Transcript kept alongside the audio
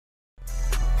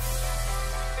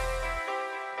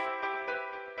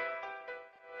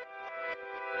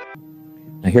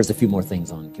Now here's a few more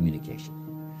things on communication.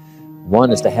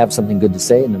 One is to have something good to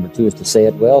say, and number two is to say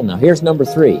it well. Now here's number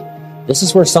three. This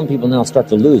is where some people now start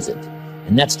to lose it,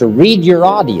 and that's to read your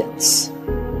audience.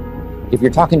 If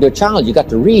you're talking to a child, you got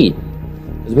to read.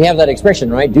 Because we have that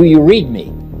expression, right? Do you read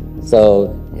me?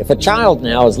 So if a child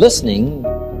now is listening,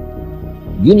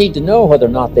 you need to know whether or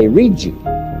not they read you.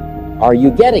 Are you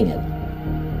getting it?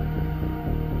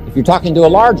 If you're talking to a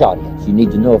large audience, you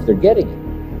need to know if they're getting it.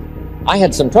 I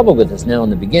had some trouble with this now in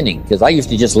the beginning, because I used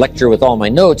to just lecture with all my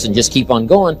notes and just keep on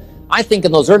going. I think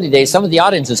in those early days, some of the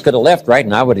audiences could have left, right?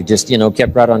 And I would have just,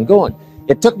 kept right on going.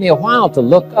 It took me a while to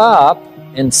look up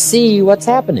and see what's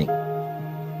happening.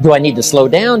 Do I need to slow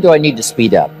down? Do I need to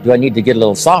speed up? Do I need to get a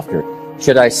little softer?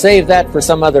 Should I save that for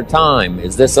some other time?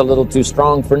 Is this a little too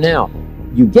strong for now?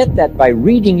 You get that by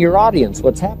reading your audience,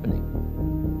 what's happening.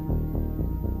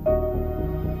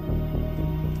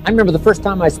 I remember the first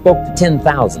time I spoke to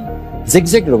 10,000. Zig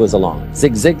Ziglar was along.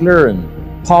 Zig Ziglar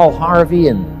and Paul Harvey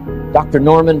and Dr.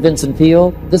 Norman Vincent Peale.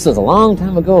 This was a long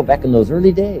time ago, back in those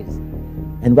early days.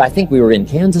 And I think we were in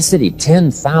Kansas City,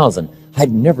 10,000.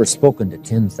 I'd never spoken to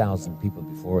 10,000 people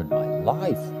before in my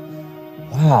life.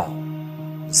 Wow.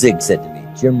 Zig said to me,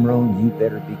 Jim Rohn, you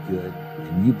better be good,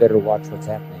 and you better watch what's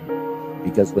happening,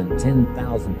 because when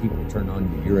 10,000 people turn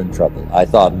on you, you're in trouble. I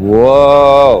thought,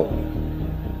 whoa.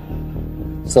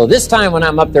 So this time when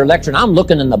I'm up there lecturing, I'm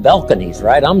looking in the balconies,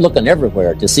 right? I'm looking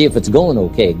everywhere to see if it's going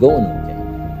okay,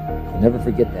 I'll never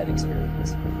forget that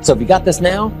experience. So if you got this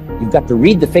now, you've got to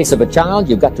read the face of a child,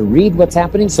 you've got to read what's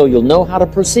happening so you'll know how to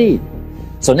proceed.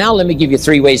 So now let me give you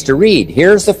 3 ways to read.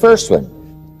 Here's the first one.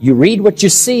 You read what you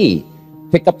see.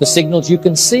 Pick up the signals you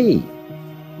can see.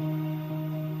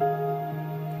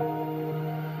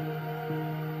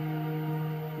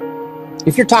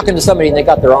 If you're talking to somebody and they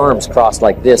got their arms crossed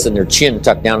like this and their chin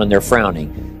tucked down and they're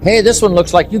frowning, hey, this one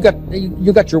looks like you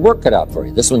got your work cut out for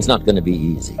you. This one's not going to be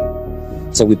easy.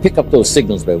 So we pick up those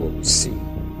signals by what we see.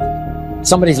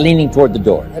 Somebody's leaning toward the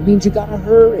door. That means you got to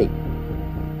hurry.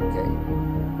 Okay?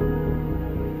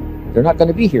 They're not going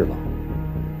to be here long.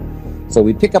 So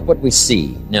we pick up what we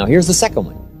see. Now here's the second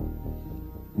one.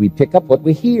 We pick up what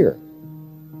we hear.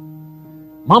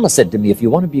 Mama said to me, if you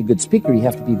want to be a good speaker, you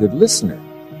have to be a good listener.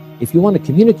 If you want to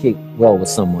communicate well with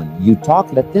someone, you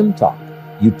talk, let them talk.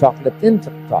 You talk, let them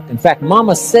talk. In fact,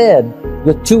 Mama said,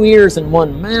 with 2 ears and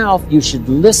 1 mouth, you should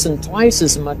listen twice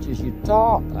as much as you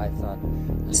talk. I thought,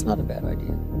 that's not a bad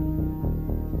idea.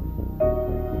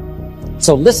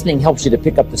 So listening helps you to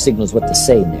pick up the signals what to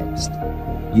say next.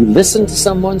 You listen to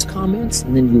someone's comments,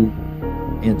 and then you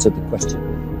answer the question,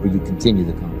 or you continue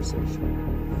the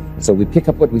conversation. So we pick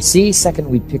up what we see. Second,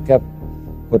 we pick up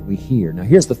what we hear. Now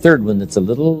here's the third one that's a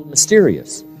little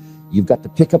mysterious. You've got to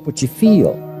pick up what you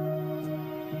feel.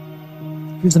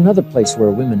 Here's another place where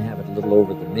women have it a little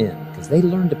over the men, because they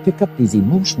learn to pick up these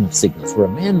emotional signals where a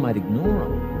man might ignore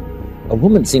them. A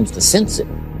woman seems to sense it.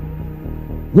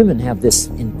 Women have this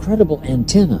incredible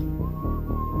antenna.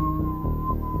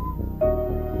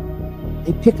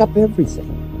 They pick up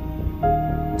everything,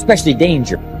 especially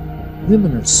danger.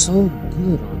 Women are so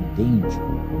good on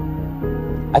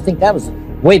danger. I think that was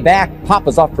way back.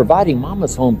 Papa's off providing,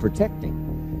 Mama's home protecting.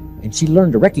 And she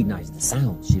learned to recognize the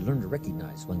sounds. She learned to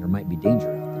recognize when there might be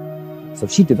danger out there. So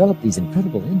she developed these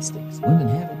incredible instincts. Women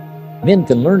have it. Men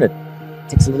can learn it. It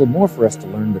takes a little more for us to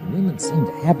learn, but women seem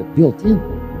to have it built in.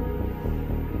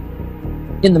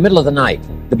 In the middle of the night,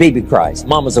 the baby cries.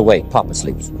 Mama's awake. Papa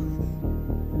sleeps.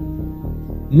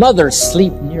 Mothers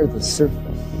sleep near the surface,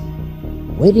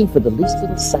 waiting for the least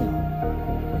little sound.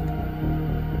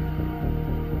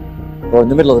 Or in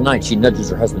the middle of the night, she nudges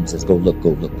her husband and says, go look,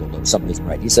 go look, go look. Something isn't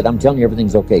right. He said, I'm telling you,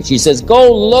 everything's okay. She says,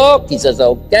 go look. He says,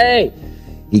 okay.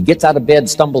 He gets out of bed,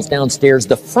 stumbles downstairs.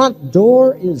 The front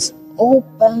door is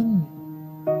open.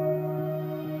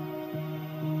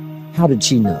 How did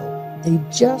she know? They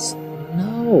just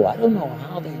know. I don't know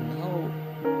how they know.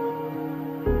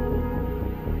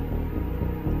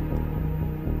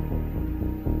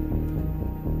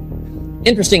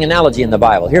 Interesting analogy in the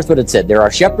Bible. Here's what it said. There are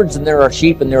shepherds and there are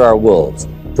sheep and there are wolves.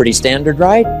 Pretty standard,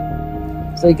 right?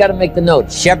 So you got to make the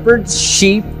note. Shepherds,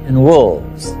 sheep, and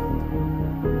wolves.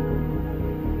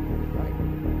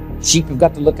 Right. Sheep have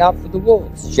got to look out for the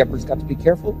wolves. Shepherds got to be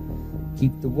careful.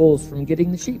 Keep the wolves from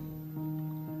getting the sheep.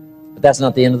 But that's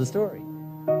not the end of the story.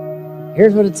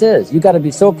 Here's what it says. You got to be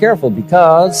so careful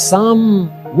because some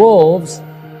wolves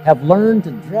have learned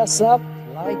to dress up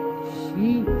like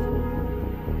sheep.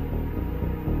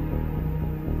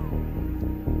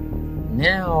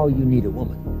 Now you need a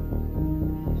woman.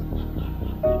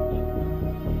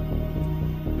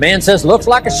 Man says, looks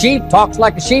like a sheep, talks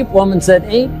like a sheep. Woman said,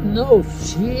 ain't no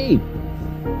sheep.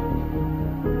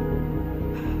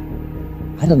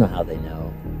 I don't know how they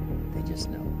know. They just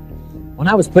know. When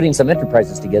I was putting some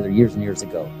enterprises together years and years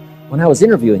ago, when I was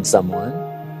interviewing someone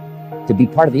to be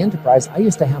part of the enterprise, I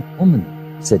used to have a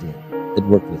woman sit in that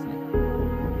worked with me.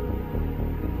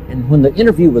 And when the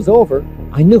interview was over,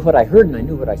 I knew what I heard and I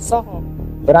knew what I saw,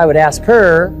 but I would ask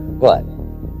her, what?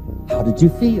 How did you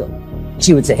feel?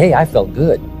 She would say, hey, I felt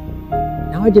good.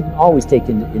 Now, I didn't always take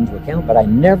into account, but I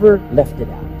never left it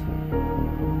out.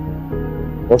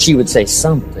 Or she would say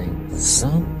something,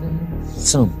 something,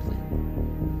 something.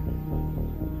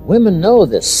 Women know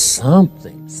this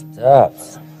something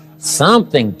stuff.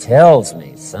 Something tells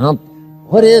me something.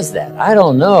 What is that? I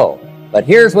don't know. But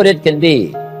here's what it can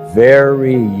be.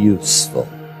 Very useful.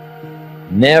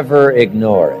 Never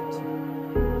ignore it.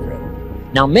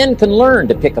 Now, men can learn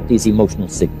to pick up these emotional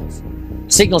signals.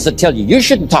 Signals that tell you, you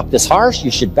shouldn't talk this harsh,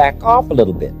 you should back off a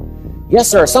little bit.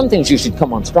 Yes, there are some things you should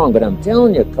come on strong, but I'm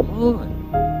telling you, come on.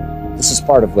 This is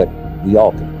part of what we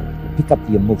all can learn. Pick up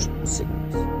the emotional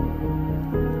signals.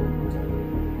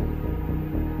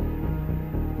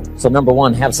 So number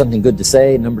 1, have something good to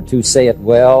say. Number 2, say it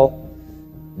well.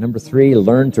 Number 3,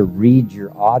 learn to read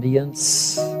your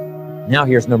audience. Now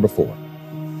here's number 4.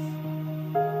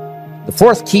 The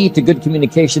 4th key to good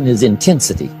communication is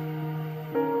intensity.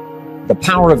 The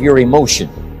power of your emotion.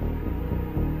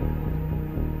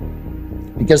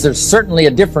 Because there's certainly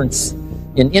a difference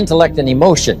in intellect and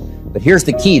emotion, but here's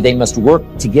the key: they must work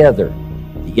together.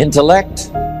 The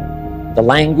intellect, the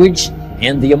language,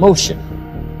 and the emotion.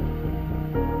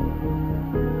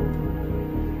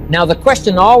 Now the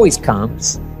question always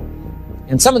comes,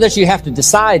 and some of this you have to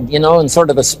decide, in sort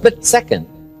of a split second,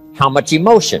 how much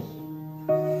emotion?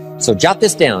 So jot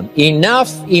this down: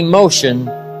 enough emotion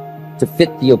to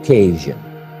fit the occasion.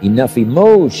 Enough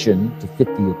emotion to fit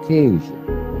the occasion.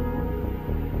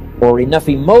 Or enough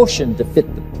emotion to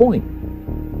fit the point.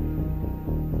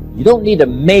 You don't need a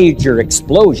major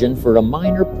explosion for a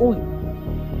minor point.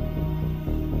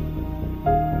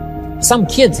 Some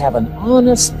kids have an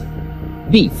honest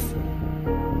beef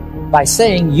by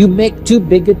saying you make too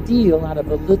big a deal out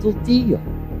of a little deal.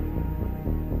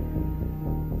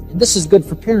 And this is good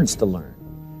for parents to learn.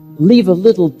 Leave a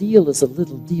little deal as a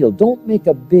little deal. Don't make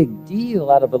a big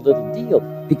deal out of a little deal,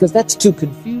 because that's too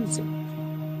confusing.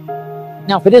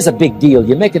 Now, if it is a big deal,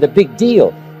 you make it a big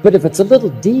deal. But if it's a little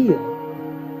deal,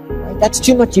 right, that's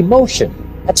too much emotion.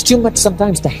 That's too much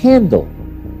sometimes to handle,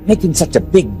 making such a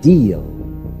big deal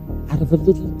out of a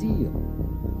little deal.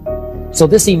 So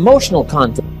this emotional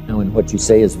content now in what you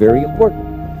say is very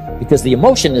important, because the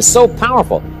emotion is so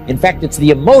powerful. In fact, it's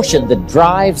the emotion that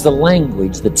drives the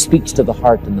language that speaks to the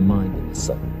heart and the mind and the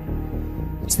soul.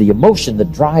 It's the emotion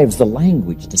that drives the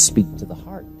language to speak to the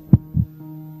heart.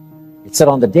 It said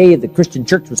on the day the Christian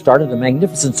church was started, a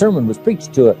magnificent sermon was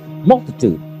preached to a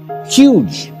multitude,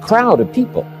 huge crowd of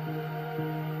people.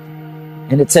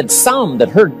 And it said some that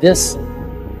heard this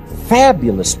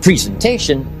fabulous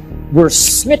presentation were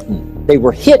smitten. They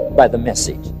were hit by the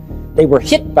message. They were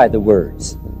hit by the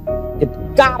words. It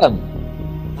got them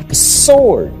like a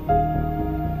sword.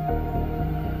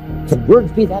 Can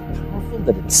words be that powerful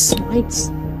that it smites,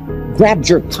 grabs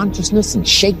your consciousness and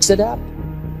shakes it up,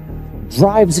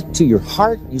 drives it to your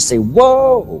heart? You say,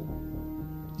 whoa!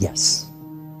 Yes.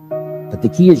 But the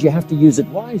key is you have to use it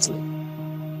wisely.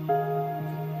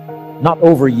 Not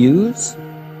overuse,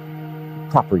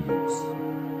 proper use.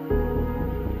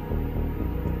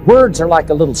 Words are like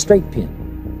a little straight pin.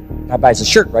 Guy buys a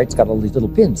shirt, right? It's got all these little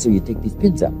pins, so you take these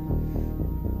pins out.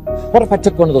 What if I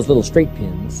took one of those little straight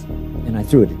pins and I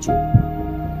threw it at you?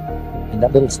 And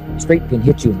that little straight pin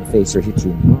hit you in the face or hit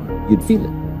you in the arm. You'd feel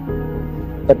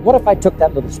it. But what if I took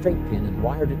that little straight pin and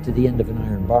wired it to the end of an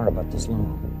iron bar about this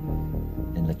long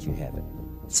and let you have it?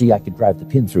 See, I could drive the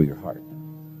pin through your heart.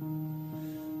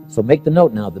 So make the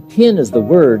note now. The pin is the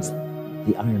words.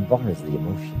 The iron bar is the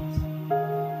emotions.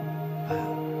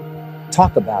 Wow.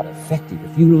 Talk about effective.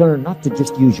 If you learn not to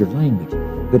just use your language,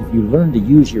 but if you learn to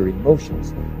use your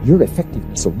emotions, your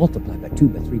effectiveness will multiply by 2,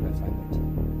 by 3, by 5, by 10.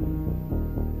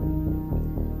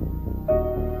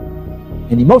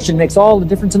 And emotion makes all the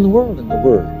difference in the world in the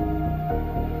Word.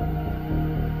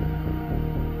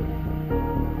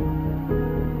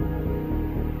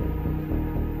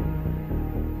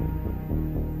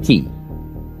 Key.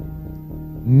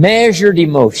 Measured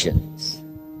emotions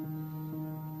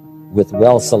with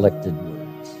well-selected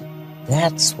words.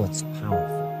 That's what's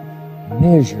powerful.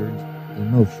 Measured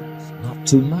emotions. Not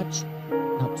too much,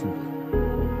 not too little.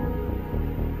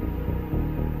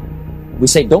 We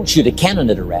say, don't shoot a cannon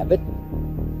at a rabbit.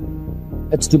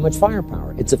 That's too much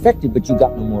firepower. It's effective, but you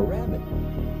got no more rabbit.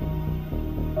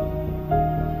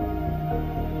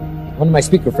 One of my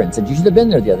speaker friends said, you should have been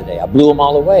there the other day. I blew them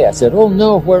all away. I said, oh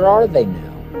no, where are they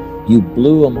now? You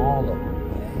blew them all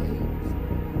away.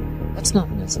 That's not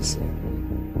necessary.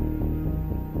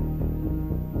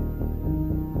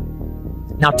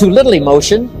 Now, too little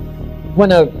emotion,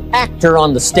 when an actor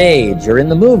on the stage or in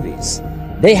the movies,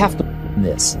 they have to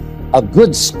this, a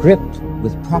good script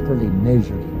with properly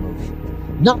measured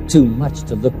emotion. Not too much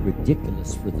to look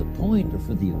ridiculous for the point or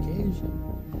for the occasion,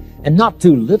 and not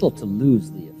too little to lose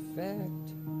the effect.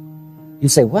 You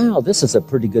say, wow, this is a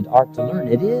pretty good art to learn.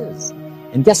 It is.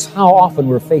 And guess how often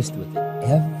we're faced with it?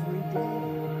 Every day.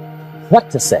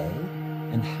 What to say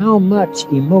and how much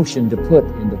emotion to put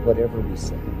into whatever we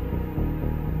say.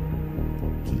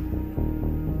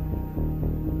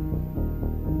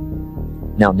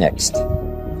 Now next,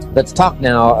 let's talk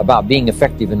now about being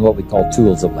effective in what we call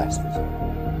tools of last resort.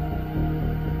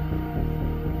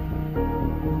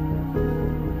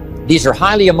 These are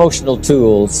highly emotional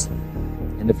tools,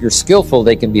 and if you're skillful,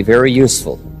 they can be very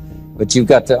useful. But you've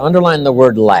got to underline the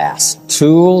word last.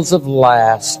 Tools of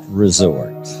last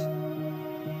resort.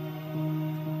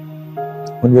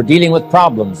 When we're dealing with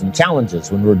problems and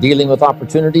challenges, when we're dealing with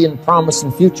opportunity and promise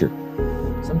and future,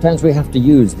 sometimes we have to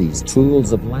use these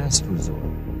tools of last resort.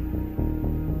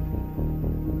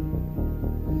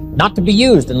 Not to be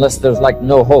used unless there's like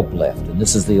no hope left, and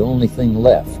this is the only thing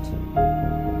left.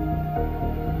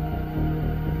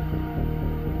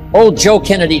 Old Joe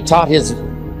Kennedy taught his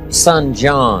son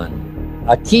John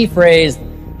a key phrase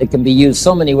that can be used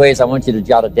so many ways. I want you to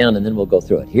jot it down and then we'll go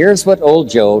through it. Here's what old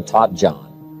Joe taught John.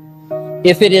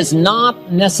 If it is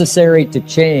not necessary to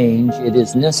change, it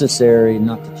is necessary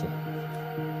not to change.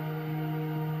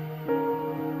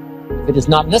 If it is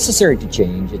not necessary to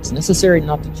change, it's necessary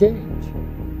not to change.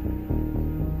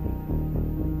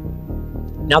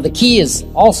 Now the key is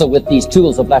also with these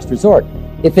tools of last resort.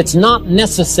 If it's not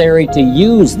necessary to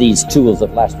use these tools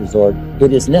of last resort,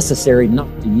 it is necessary not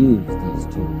to use these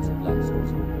tools of last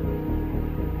resort.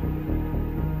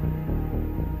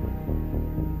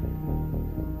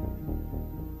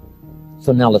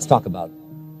 So now let's talk about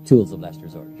tools of last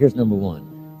resort. Here's number one,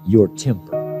 your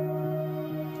temper.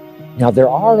 Now there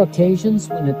are occasions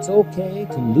when it's okay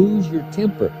to lose your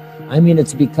temper. I mean,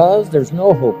 it's because there's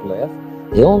no hope left.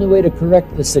 The only way to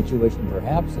correct the situation,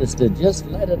 perhaps, is to just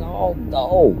let it all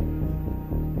go.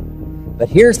 But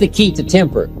here's the key to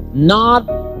temper. Not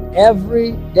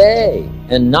every day,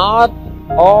 and not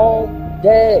all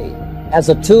day. As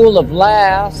a tool of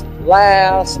last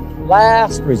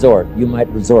resort, you might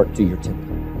resort to your temper.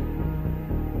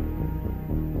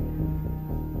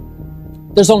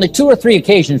 There's only 2 or 3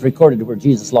 occasions recorded where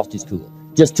Jesus lost his cool.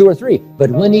 Just 2 or 3.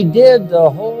 But when he did, the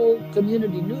whole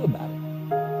community knew about it.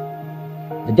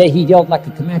 The day he yelled like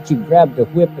a Comanche, grabbed a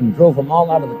whip and drove them all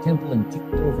out of the temple and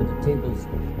kicked over the tables,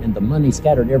 and the money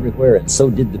scattered everywhere, and so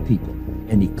did the people.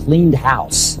 And he cleaned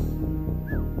house.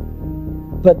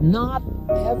 But not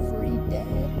every day.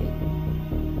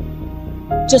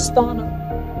 Just on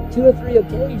 2 or 3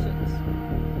 occasions.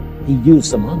 He used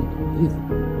some unbelievable,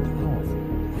 powerful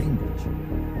language.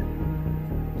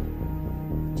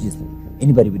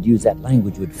 Anybody would use that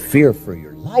language with fear for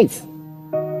your life.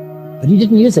 But he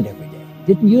didn't use it every day.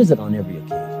 Didn't use it on every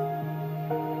occasion.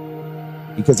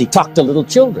 Because he talked to little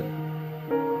children.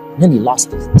 And then he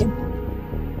lost his temper.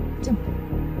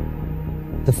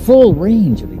 The full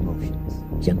range of emotions.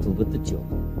 Gentle with the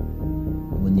children.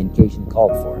 And when the occasion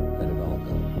called for it, let it all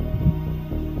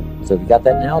go. So if you got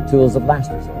that now, tools of last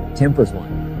resort. Temper's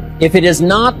one. If it is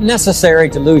not necessary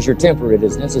to lose your temper, it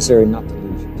is necessary not to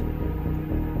lose your temper.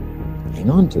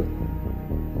 Hang on to it.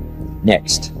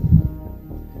 Next.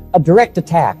 A direct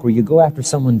attack, where you go after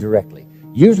someone directly.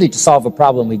 Usually to solve a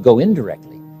problem, we go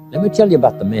indirectly. Let me tell you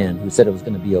about the man who said it was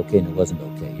going to be okay and it wasn't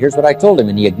okay. Here's what I told him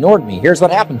and he ignored me. Here's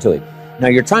what happened to him. Now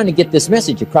you're trying to get this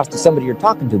message across to somebody you're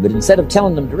talking to, but instead of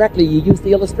telling them directly, you use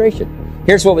the illustration.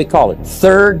 Here's what we call it,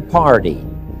 third party.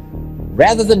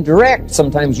 Rather than direct,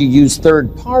 sometimes you use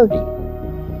third party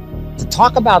to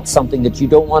talk about something that you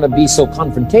don't want to be so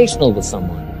confrontational with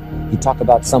someone. You talk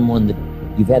about someone that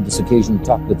you've had this occasion to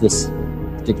talk with this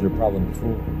particular problem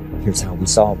before. Here's how we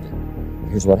solved it.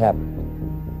 Here's what happened.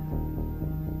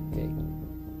 Okay.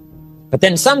 But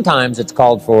then sometimes it's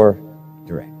called for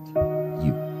direct.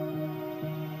 You.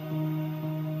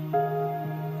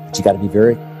 But you got to be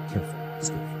very careful.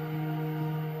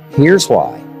 Here's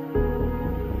why.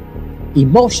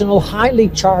 Highly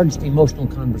charged emotional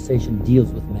conversation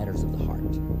deals with matters of the heart.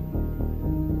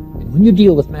 And when you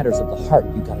deal with matters of the heart,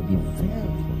 you got to be very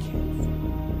careful.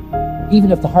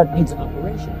 Even if the heart needs an operation.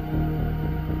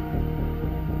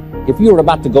 If you were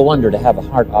about to go under to have a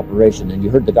heart operation and you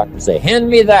heard the doctor say, hand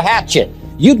me the hatchet,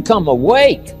 you'd come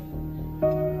awake.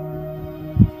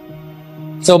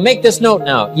 So make this note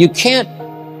now. You can't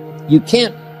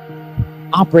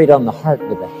operate on the heart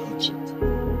with a hatchet.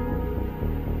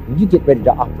 When you get ready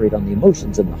to operate on the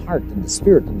emotions and the heart and the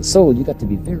spirit and the soul, you got to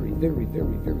be very, very,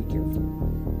 very, very careful.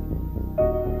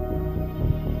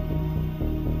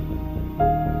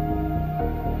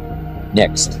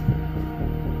 Next,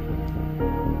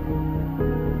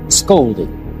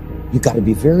 scolding. You got to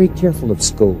be very careful of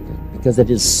scolding because it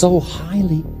is so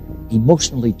highly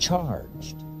emotionally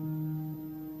charged.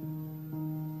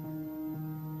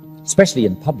 Especially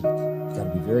in public. You got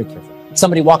to be very careful.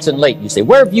 Somebody walks in late and you say,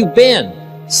 "Where have you been?"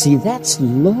 See, that's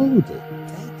loaded.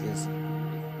 That is.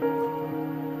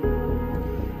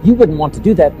 You wouldn't want to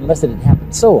do that unless it had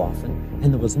happened so often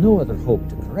and there was no other hope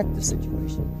to correct the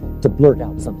situation, to blurt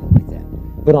out something like that.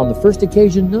 But on the first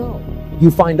occasion, no. You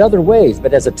find other ways,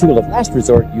 but as a tool of last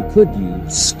resort, you could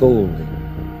use scolding.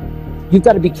 You've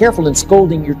got to be careful in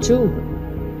scolding your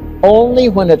children. Only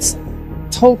when it's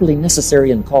totally necessary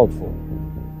and called for.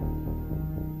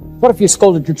 What if you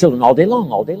scolded your children all day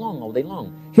long, all day long, all day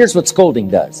long? Here's what scolding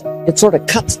does. It sort of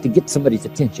cuts to get somebody's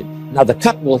attention. Now the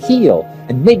cut will heal,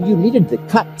 and maybe you needed to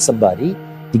cut somebody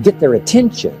to get their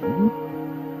attention,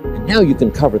 and now you can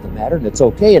cover the matter, and it's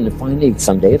okay, and then finally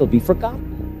someday it'll be forgotten.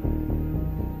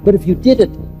 But if you did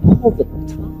it all the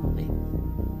time,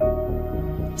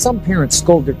 some parents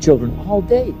scold their children all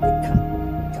day. They cut.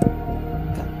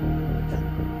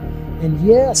 And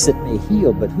yes, it may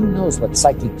heal, but who knows what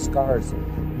psychic scars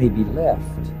may be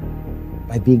left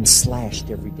by being slashed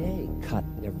every day, cut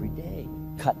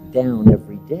down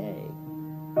every day.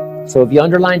 So have you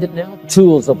underlined it now?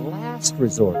 Tools of last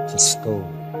resort to scold.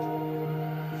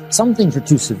 Some things are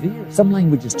too severe. Some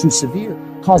language is too severe,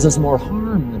 causes more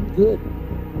harm than good.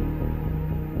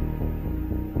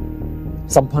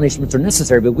 Some punishments are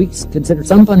necessary, but we consider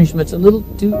some punishments a little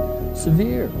too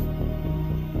severe.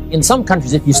 In some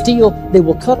countries, if you steal, they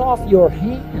will cut off your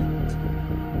hand.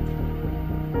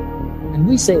 And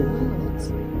we say, well,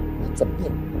 that's a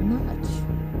bit much.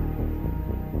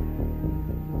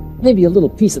 Maybe a little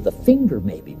piece of the finger,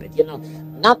 maybe, but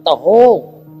not the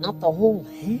whole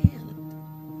hand.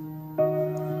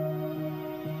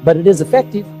 But it is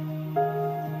effective.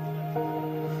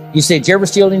 You say, "Did you ever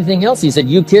steal anything else?" He said,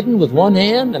 "You kidding, with one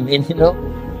hand? I mean,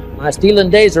 my stealing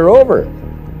days are over."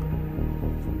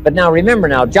 But now remember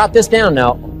now, jot this down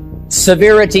now.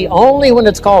 Severity only when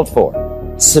it's called for.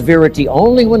 Severity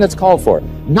only when it's called for.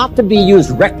 Not to be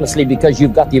used recklessly because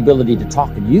you've got the ability to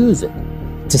talk and use it.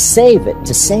 To save it,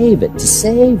 to save it, to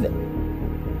save it.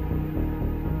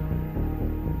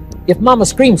 If mama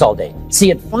screams all day,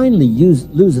 see, it finally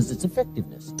loses its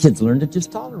effectiveness. Kids learn to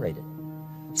just tolerate it.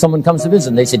 Someone comes to visit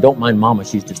and they say, "Don't mind mama,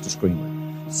 she's just a screamer."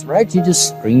 That's right, she just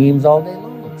screams all day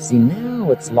long. See, now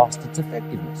it's lost its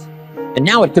effectiveness. And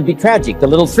now it could be tragic. The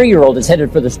little 3-year-old is headed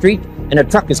for the street and a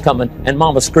truck is coming and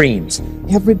mama screams.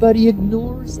 Everybody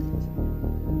ignores it.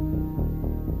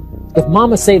 If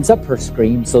mama saves up her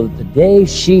scream so that the day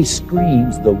she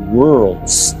screams, the world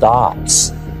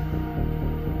stops.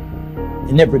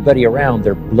 And everybody around,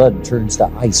 their blood turns to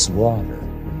ice water.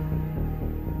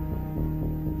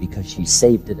 Because she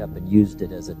saved it up and used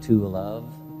it as a tool of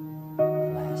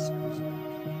last resort.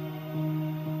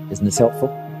 Isn't this helpful?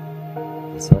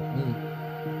 This helped me.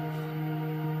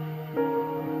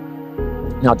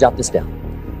 Now jot this down.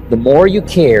 The more you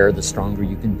care, the stronger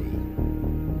you can be.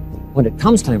 When it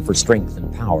comes time for strength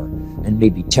and power, and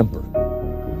maybe temper,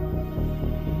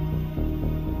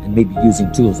 and maybe using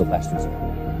tools of last resort,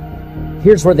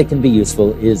 here's where they can be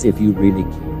useful is if you really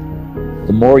care.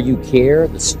 The more you care,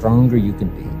 the stronger you can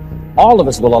be. All of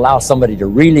us will allow somebody to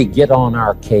really get on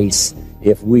our case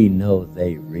if we know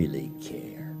they really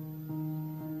care.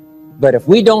 But if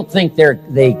we don't think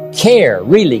they care,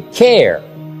 really care,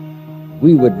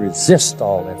 we would resist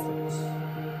all efforts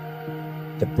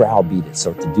to browbeat us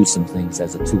or to do some things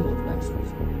as a tool of last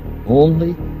resort.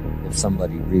 Only if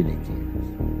somebody really cares.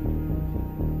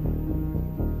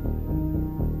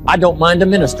 I don't mind a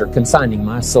minister consigning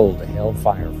my soul to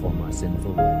hellfire for my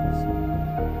sinful ways.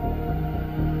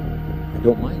 I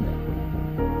don't mind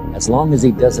that. As long as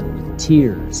he does it with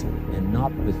tears and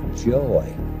not with joy.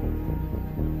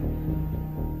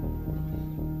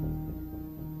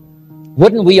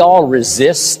 Wouldn't we all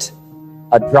resist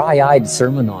a dry-eyed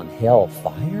sermon on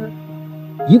hellfire?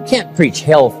 You can't preach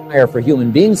hellfire for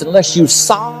human beings unless you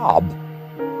sob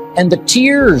and the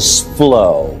tears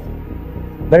flow.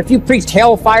 But if you preached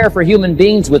hellfire for human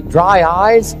beings with dry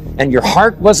eyes and your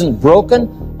heart wasn't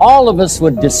broken, all of us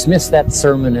would dismiss that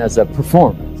sermon as a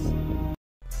performance.